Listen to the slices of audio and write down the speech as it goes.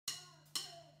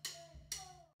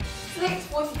Slate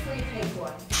 43, take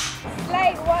 1.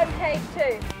 Slate 1, take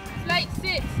 2. Slate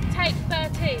 6, take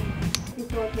 13.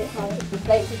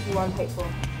 Slate 51, take 4.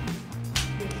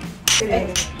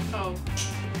 Oh.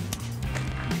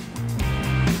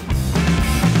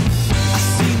 I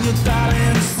seen you,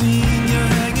 darling, seen you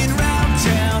hanging round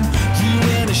town. You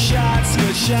in a short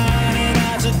skirt, shining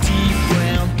as a deep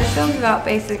brown. The film's about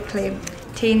basically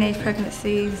teenage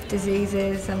pregnancies,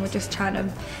 diseases, and we're just trying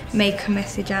to make a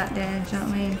message out there, do you know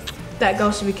what I mean? That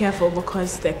girls should be careful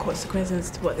because there are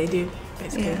consequences to what they do,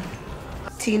 basically. Yeah.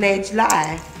 Teenage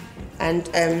life and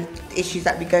the issues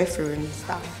that we go through and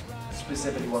stuff.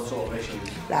 Specifically what sort of issues?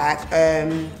 Like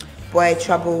boy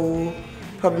trouble,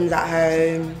 problems at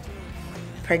home,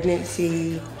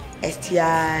 pregnancy,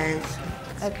 STIs.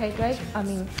 Okay, Greg, I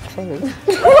mean, sorry.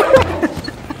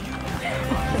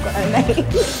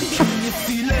 Can you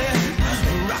feel it?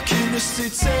 Rocking the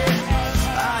city.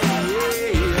 Ah, yeah.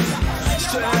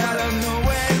 Straight out of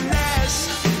nowhereness.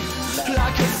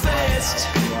 Like a fist.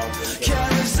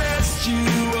 Can't resist you,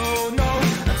 oh no.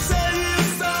 I'll tell you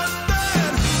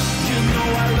something. You know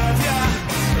I love ya.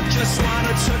 I just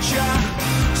wanna touch ya.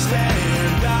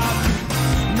 Stand up.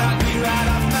 Knock me right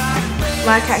off my feet.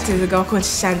 My character is a girl called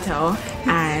Chantel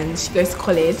and she goes to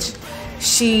college.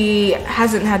 She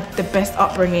hasn't had the best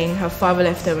upbringing. Her father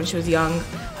left her when she was young.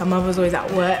 Her mother was always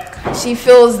at work. She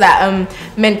feels that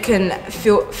men can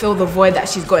fill the void that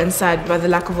she's got inside by the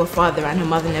lack of a father and her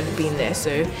mother never being there.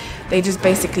 So they just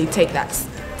basically take that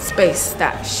space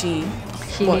that she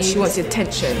wants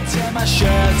attention. Tear my shirt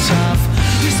off.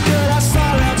 This girl I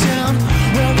saw around town.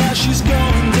 Well, now she's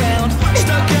going down.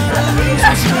 Stuck on a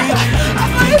losing streak. I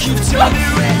think you've turned it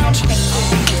around.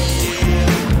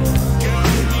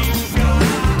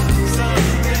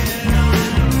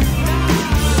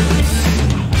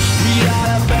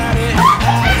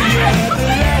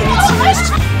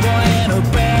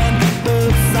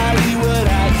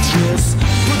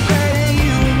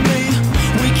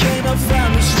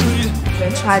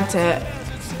 They're trying to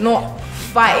not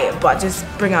fight it, but just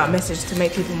bring out a message to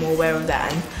make people more aware of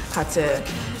that and how to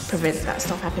prevent that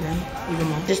stuff happening even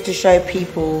more. Just to show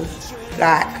people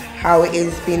like how it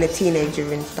is being a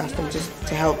teenager and stuff, and just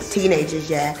to help teenagers,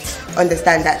 yeah,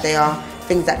 understand that there are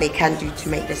things that they can do to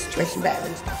make the situation better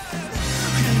and stuff.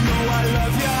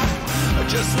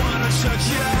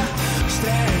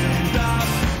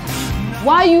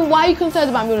 Why are you concerned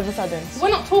about me all of a sudden? We're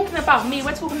not talking about me,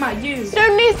 we're talking about you. You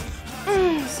don't need.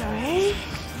 Sorry.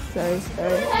 Sorry.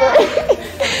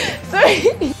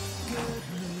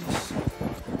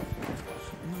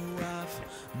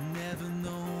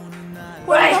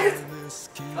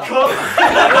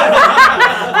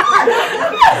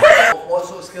 What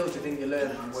sort of skills do you think you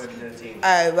learn from working in a team?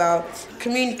 Well,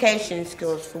 communication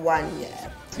skills for one, yeah.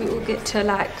 We all get to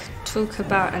like talk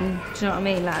about and, do you know what I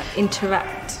mean, like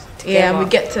interact together. Yeah, and we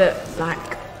get to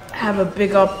like have a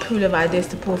bigger pool of ideas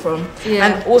to pull from. Yeah.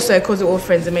 And also because we're all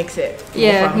friends, it makes it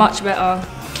more fun. much better.